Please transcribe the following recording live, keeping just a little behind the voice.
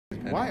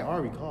Why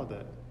are we called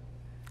that?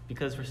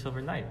 Because we're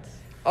Silver Knights.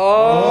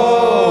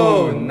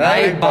 Oh,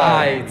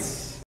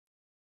 KnightBites.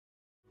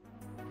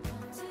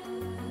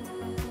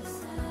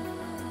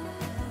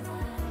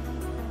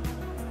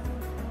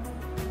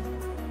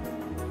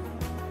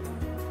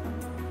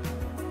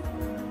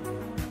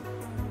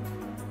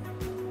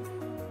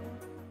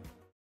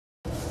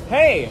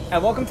 Hey,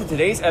 and welcome to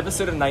today's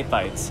episode of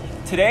KnightBites.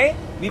 Today,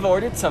 we've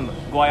ordered some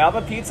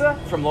guava pizza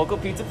from local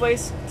pizza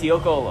place, Tio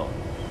Colo.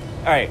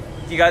 Alright,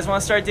 do you guys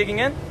want to start digging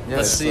in? Yeah,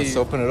 let's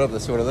open it up.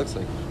 Let's see what it looks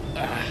like.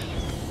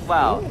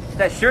 Wow,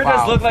 that sure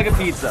does look like a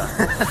pizza.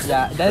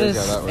 Yeah, that is.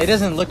 It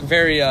doesn't look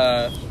very.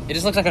 It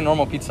just looks like a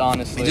normal pizza,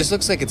 honestly. It just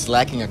looks like it's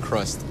lacking a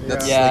crust.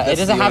 Yeah, it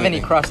doesn't have any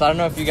crust. I don't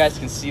know if you guys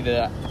can see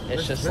that.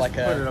 It's just like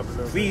a.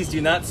 Please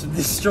do not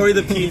destroy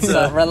the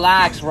pizza.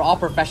 Relax, we're all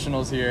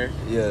professionals here.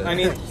 Yeah. I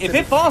mean, if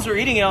it falls, we're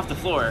eating it off the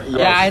floor.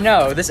 Yeah, I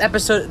know. This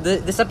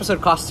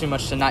episode costs too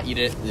much to not eat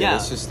it. Yeah.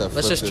 Let's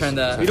just turn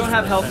the. We don't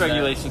have health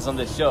regulations on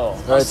this show,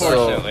 Alright,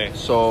 unfortunately.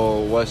 so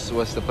what's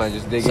the plan?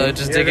 Just dig in? So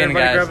just dig in,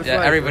 guys.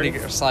 Yeah, everybody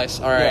get a slice.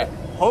 All right.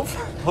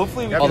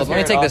 Hopefully we Hold can up, let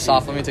me take this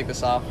off. Let me take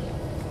this off.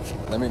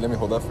 Let me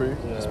hold that for you.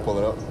 Yeah. Just pull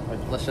it up.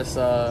 Let's just.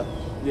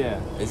 Yeah.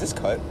 Is this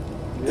cut?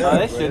 Yeah,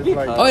 this should be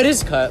cut. Oh, it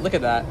is cut. Look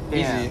at that.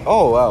 Damn. Easy.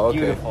 Oh wow.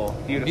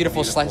 Okay.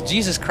 Beautiful Slice.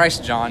 Jesus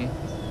Christ, John.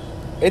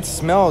 It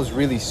smells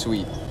really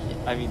sweet.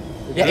 I mean,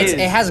 Yeah, it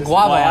has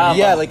guava on it.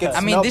 Yeah, like it's.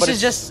 I mean, this is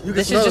just You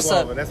can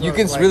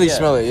really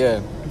smell it.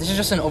 Yeah. This is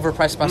just an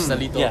overpriced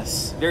pastelito.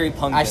 Yes, very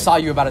pungent. I saw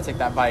you about to take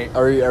that bite.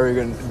 Are we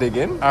gonna dig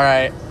in? All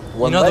right.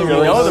 One you know bite, the rules.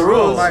 You know the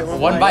rules.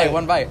 One bite.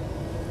 One bite.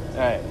 All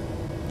right.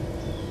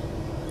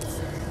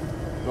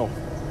 Oh,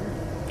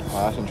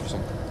 that's interesting.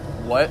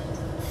 What?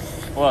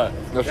 What?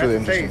 That's really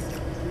interesting.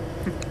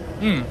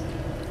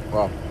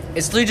 Wow.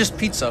 It's literally just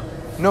pizza,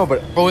 No,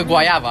 but but with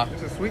guava.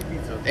 It's a sweet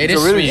pizza. It it's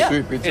is a really sweet.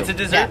 sweet pizza. It's a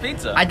dessert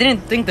pizza. I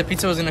didn't think the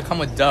pizza was gonna come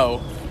with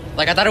dough.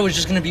 Like I thought it was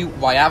just gonna be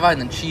guava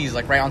and then cheese,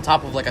 like right on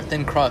top of like a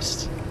thin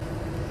crust.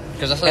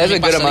 Because that's It has a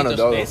good amount of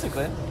dough.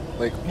 Basically.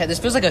 Like Yeah, this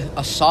feels like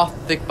a soft,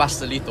 thick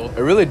pastelito.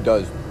 it really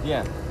does.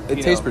 Yeah. It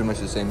You tastes know, pretty much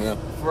the same. Yeah.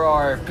 For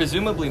our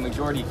presumably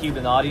majority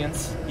Cuban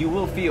audience, you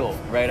will feel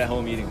right at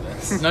home eating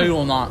this. No, you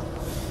will not.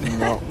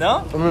 No.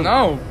 No?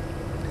 No.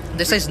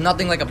 This tastes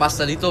nothing like a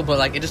pastelito, but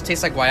like it just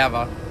tastes like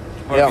guava.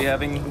 Or Yeah. are we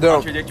having No.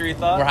 contradictory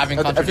thoughts? We're having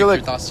I feel contradictory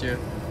like- thoughts here.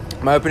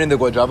 My opinion, the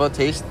guava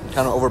taste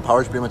kind of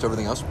overpowers pretty much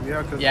everything else.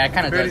 Yeah, because Yeah, it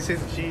kinda barely does.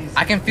 taste the cheese.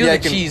 I can feel Yeah,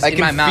 the cheese I in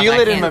can my mouth. feel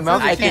it in can't- my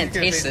mouth. I I can't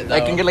can taste taste it it. though.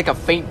 I can get like a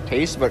faint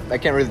taste, but I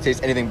can't really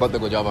taste anything but the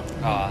guava.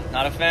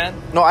 Not a fan?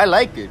 No, I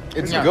like it.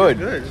 It's Yeah, good. it's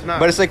good. It's not-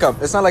 But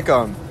it's not like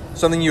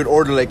something you'd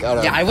order like at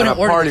a Yeah, I wouldn't at a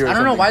order party this. or I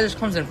don't know something. why this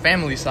comes in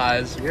family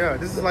size. Yeah,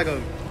 this is like a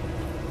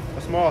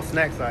small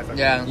snack size. I think.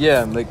 Yeah.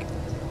 Yeah, like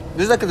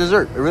this is like a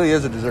dessert. It really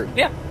is a dessert.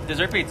 Yeah,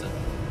 dessert pizza.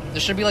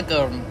 This should be like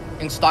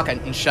in stock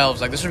in shelves.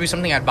 Like this would be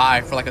something I'd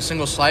buy for like a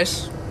single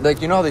slice.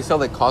 Like you know how they sell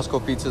like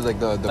Costco pizzas, like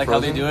the Like frozen? how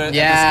they do it?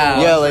 Yeah. At the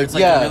store, Yeah, where like- it's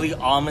like yeah. a really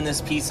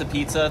ominous piece of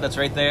pizza that's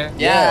right there.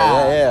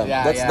 Yeah.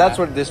 That's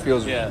what this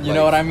feels. Yeah. like. You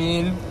know what I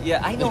mean? Yeah,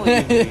 I know what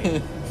you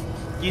mean.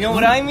 You know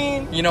what I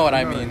mean? You know what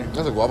I mean.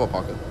 That's a guava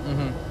pocket.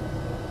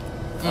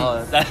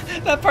 Oh,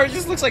 that part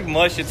just looks like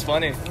mush. It's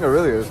funny. It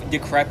really is.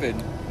 Decrepit.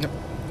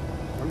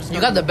 You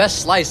got the best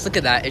slice. Look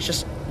at that. It's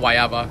just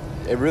guava.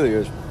 It really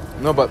is.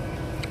 No, but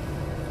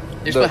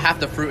They just put half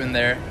the fruit in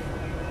there.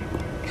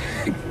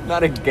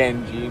 not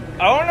again, Gene.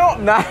 I don't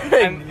know. Not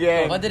I'm-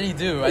 again. What did he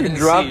do? I You didn't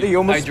dropped see. it. You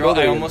almost spilled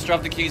I it. almost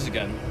dropped the keys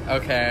again.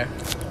 Okay.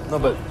 No,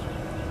 but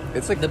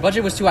it's like The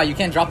budget was too high. You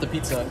can't drop the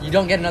pizza. You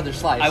don't get another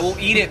slice. I will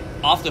eat it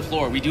off the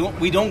floor. We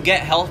don't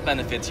get health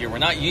benefits here. We're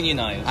not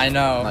unionized. I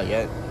know. not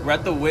yet. We're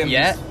at the whims.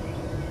 Yet?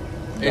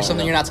 There's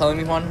something you're not telling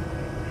me, Juan?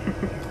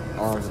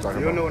 I don't know what you're talking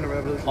You don't know about. when the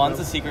revolution. Juan's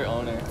the secret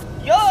owner.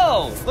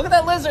 Yo! Look at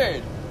that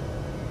lizard!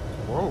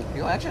 Whoa.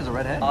 He actually has a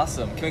red head.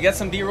 Awesome. Can we get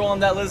some B-roll on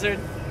that lizard?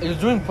 He was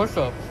doing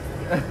push-ups.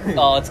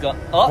 Oh, it's gone.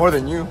 Oh! More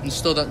than you. And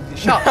still don't.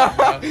 Shut up.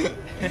 bro.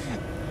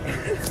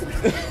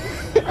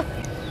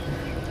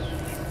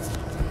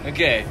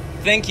 Okay.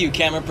 Thank you,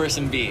 camera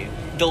person B.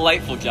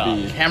 Delightful job.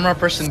 B. Camera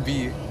person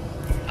B.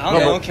 I don't No,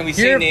 know. but Can we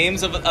here- say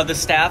names of the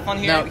staff on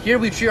here? Now, here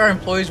we treat our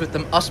employees with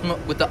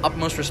the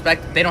utmost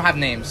respect. They don't have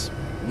names.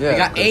 Yeah. We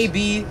got 'cause A,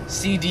 B,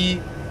 C,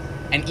 D,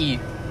 and E.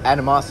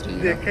 animosity. You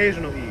The know?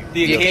 occasional E.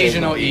 The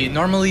occasional E.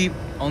 Normally,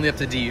 only up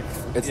to D.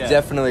 It's Yeah.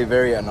 definitely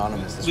very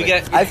anonymous. This We way.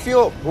 get I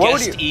feel. What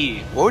would guest you?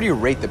 E. What would you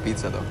rate the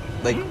pizza though?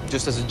 Like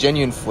just as a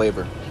genuine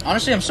flavor.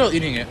 Honestly, I'm still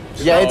eating it.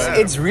 Yeah, Oh,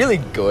 it's really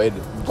good,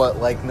 but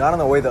like not in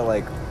the way that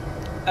like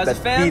As that a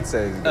fan pizza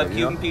is good, of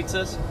you Cuban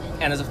pizzas,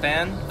 and as a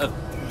fan of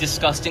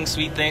disgusting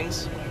sweet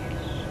things,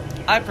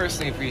 I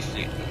personally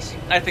appreciate this.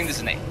 I think this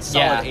is an 8.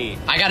 Solid 8.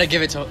 I gotta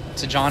give it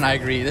to John. I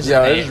agree. This is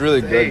yeah, an 8. it is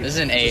really good. This is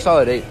an It's a 8.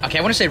 solid 8. Okay,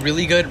 I want to say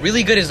really good.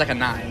 Really good is like a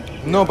 9.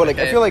 No, but like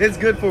I feel like It's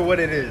good for what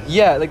it is.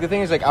 yeah, like the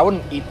thing is like I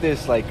wouldn't eat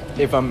this like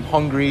if I'm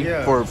hungry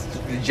Yeah. for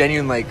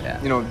genuine like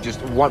you know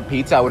just want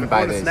pizza. I wouldn't If I buy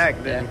want a this.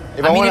 snack, then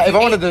If I want you if I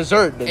want a ate-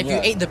 dessert, then If yeah.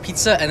 you ate the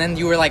pizza and then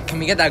you were like, "Can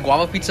we get that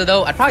guava pizza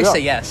though?" I'd probably Yeah. say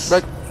yes.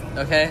 Like,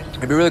 Okay.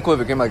 it'd be really cool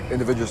if it came like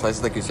individual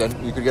slices, like you said.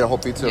 You could get a whole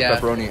pizza Yeah. of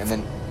pepperoni and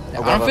then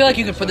I don't feel like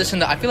you could put this in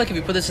the. I feel like if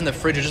you put this in the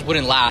fridge, it just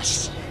wouldn't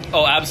last.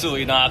 Oh,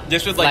 absolutely not.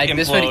 This would implode.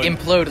 This would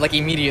implode like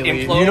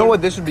immediately. Implode, You know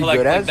what this would be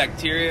good as?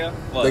 Bacteria.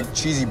 What? Like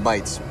cheesy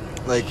bites.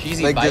 Like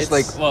Cheesy just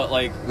bites?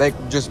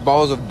 like just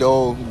balls of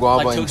dough,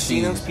 guava, like and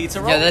Tocino's cheese. pizza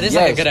roll? Yeah, that is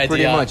Yes, like a good idea.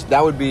 pretty much.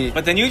 That would be.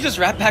 But then you just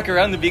wrap back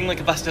around to being like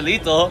a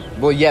pastelito.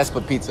 Well, yes,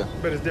 but pizza.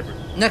 But it's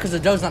different. No, because the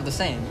dough's not the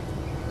same.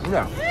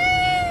 Yeah.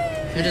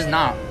 It is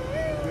not.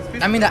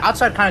 I mean, the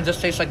outside kind of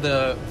just tastes like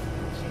the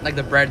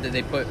bread that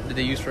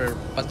they use for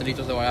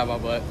pastelitos de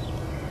guayaba, but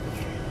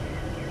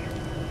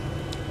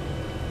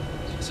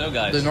So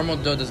guys, the normal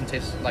dough doesn't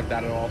taste like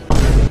that at all.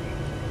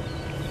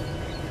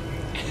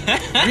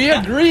 We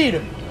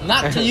agreed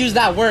not to use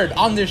that word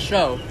on this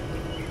show.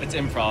 it's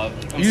improv.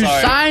 I'm You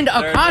sorry. signed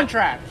a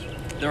contract.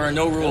 There are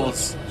no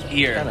rules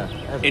here.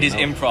 Kinda, It is no.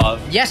 improv.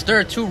 Yes, there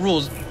are 2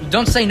 rules.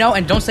 Don't say no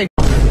and don't say.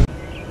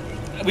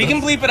 We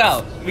can bleep it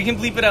out. We can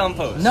bleep it out in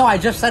post. No, I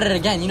just said it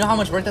again. You know how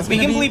much work that's We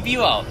gonna can be? bleep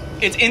you out.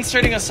 It's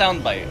inserting a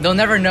soundbite. They'll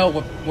never know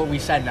what we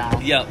said now.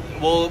 Yeah,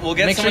 we'll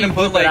get Make sure someone you to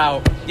put bleep it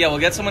out. Yeah, we'll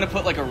get someone to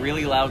put like a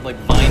really loud like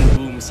Vine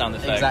boom sound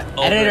effect. Exactly.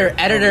 over-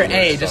 Editor over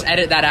A, this just stuff.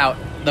 edit that out.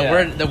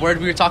 Yeah. The word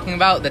we were talking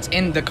about that's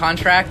in the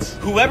contract.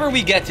 Whoever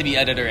we get to be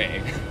editor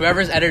A,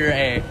 Whoever's editor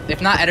A, if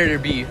not editor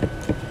B.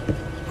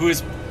 who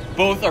is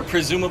both are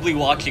presumably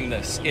watching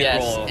this in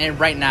Yes, roll. and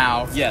right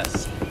now.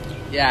 Yes.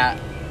 Yeah.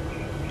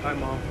 Hi,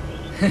 Mom.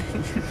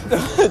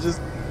 Just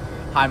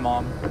Hi,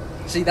 Mom.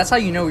 See, that's how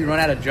you know we run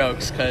out of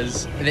jokes,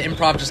 because the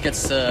improv just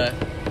gets to,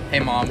 hey,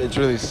 Mom. it's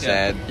really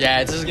sad. Yeah,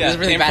 it's Yeah,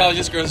 really the bad. improv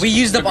just grows We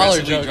used up all our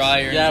progressively jokes.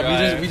 drier and Yeah,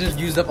 drier. we just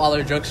used up all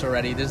our jokes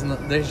already.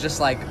 There's just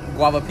like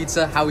guava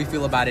pizza. How we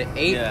feel about it?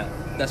 8. Yeah.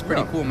 That's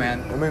pretty No. cool,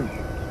 man. I mean,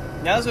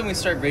 Now's when we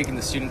start breaking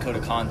the student code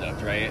of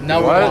conduct, right?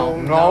 No, what? we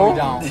don't. No, we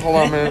don't. Hold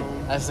on, man.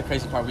 That's the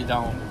crazy part. We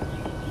don't.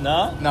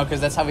 No? No, because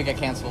that's how we get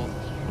canceled.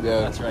 Yeah.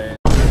 That's right.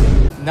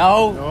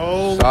 No.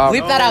 No. Stop.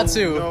 Bleep that out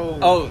too. No.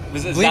 Oh,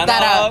 was it Bleep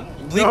that out.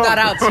 Bleep that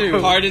out too.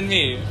 Pardon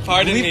me.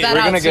 Pardon Bleep me. that We're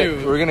out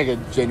gonna too.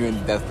 get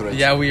genuine death threats.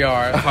 Yeah, we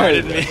are.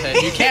 Pardon me.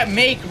 You can't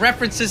make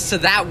references to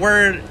that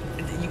word.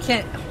 You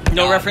can't.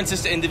 No God.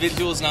 references to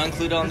individuals not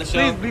included on the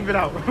show. Please leave it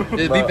out.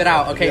 Just Beep it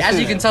out. Okay, This as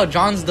you is- can tell,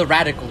 John's the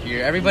radical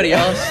here. Everybody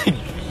else,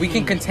 we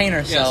can contain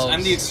Yes, ourselves.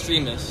 I'm the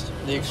extremist.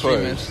 The Of course.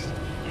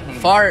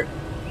 extremist. Far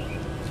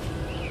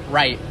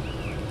right.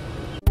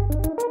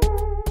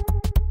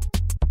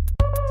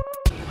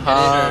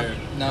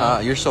 No.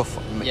 You're so.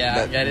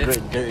 Yeah, get it?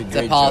 Great, It's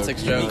a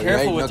politics joke. Be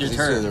careful Right? with No, your 'cause you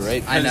said terms. it,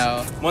 right? I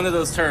know. One of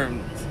those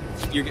terms.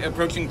 You're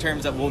approaching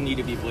terms that will need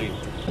to be bleeped.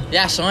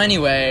 Yeah. So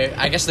anyway,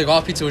 I guess the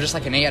golf pizza was just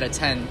like an 8 out of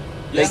 10.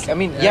 Like, I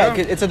mean, Yeah.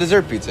 it's a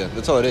dessert pizza.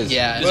 That's all it is.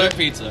 Yeah. Dessert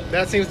pizza.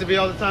 That seems to be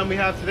all the time we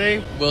have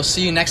today. We'll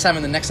see you next time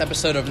in the next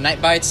episode of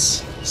Night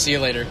Bites. See you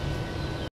later.